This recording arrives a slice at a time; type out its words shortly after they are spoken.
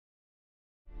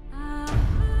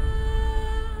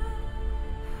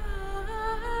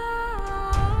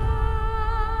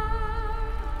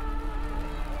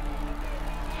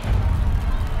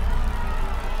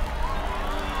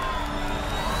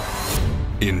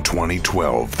In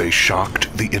 2012, they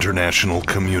shocked the international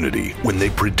community when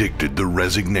they predicted the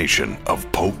resignation of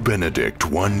Pope Benedict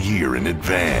 1 year in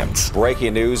advance.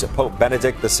 Breaking news, Pope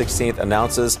Benedict XVI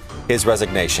announces his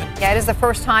resignation. Yeah, it is the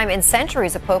first time in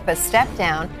centuries a pope has stepped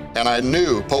down. And I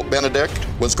knew Pope Benedict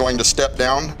was going to step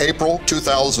down April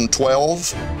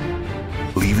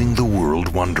 2012. Leaving the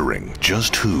world wondering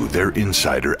just who their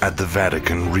insider at the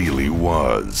Vatican really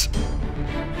was.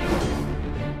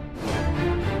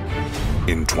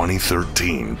 In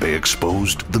 2013, they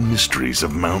exposed the mysteries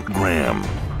of Mount Graham,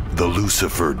 the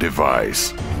Lucifer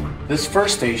device. This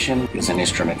first station is an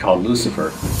instrument called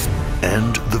Lucifer.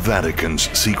 And the Vatican's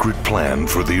secret plan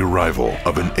for the arrival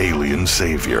of an alien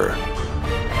savior.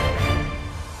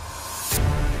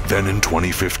 Then in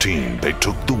 2015, they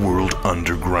took the world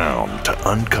underground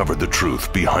to uncover the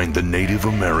truth behind the Native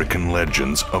American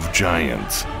legends of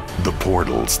giants, the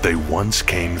portals they once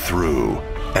came through,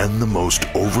 and the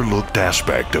most overlooked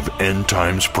aspect of end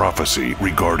times prophecy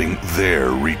regarding their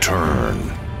return.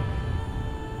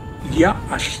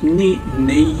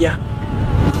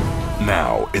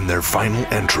 Now, in their final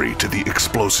entry to the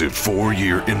explosive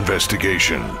 4-year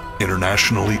investigation,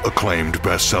 internationally acclaimed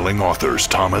best-selling authors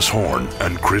Thomas Horn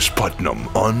and Chris Putnam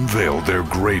unveil their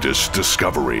greatest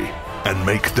discovery and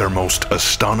make their most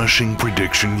astonishing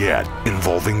prediction yet,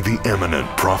 involving the imminent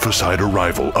prophesied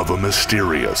arrival of a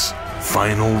mysterious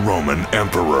final Roman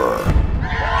emperor.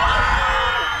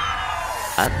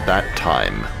 At that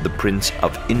time, the prince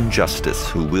of injustice,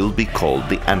 who will be called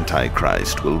the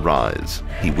Antichrist, will rise.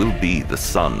 He will be the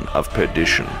son of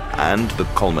perdition and the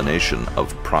culmination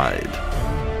of pride.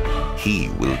 He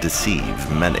will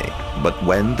deceive many, but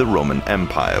when the Roman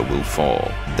Empire will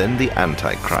fall, then the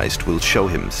Antichrist will show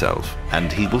himself,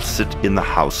 and he will sit in the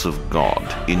house of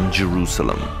God in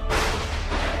Jerusalem.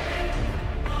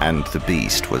 And the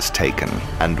beast was taken,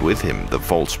 and with him the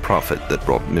false prophet that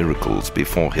wrought miracles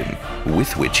before him,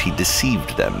 with which he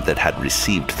deceived them that had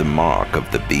received the mark of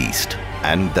the beast,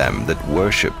 and them that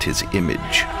worshipped his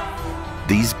image.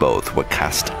 These both were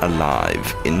cast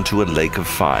alive into a lake of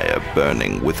fire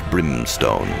burning with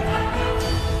brimstone.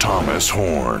 Thomas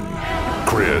Horn,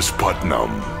 Chris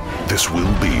Putnam. This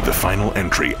will be the final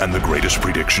entry and the greatest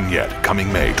prediction yet,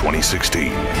 coming May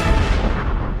 2016.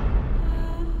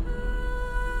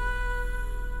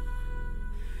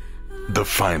 The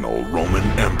final Roman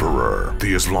Emperor,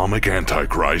 the Islamic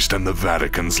Antichrist, and the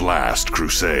Vatican's last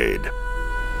crusade.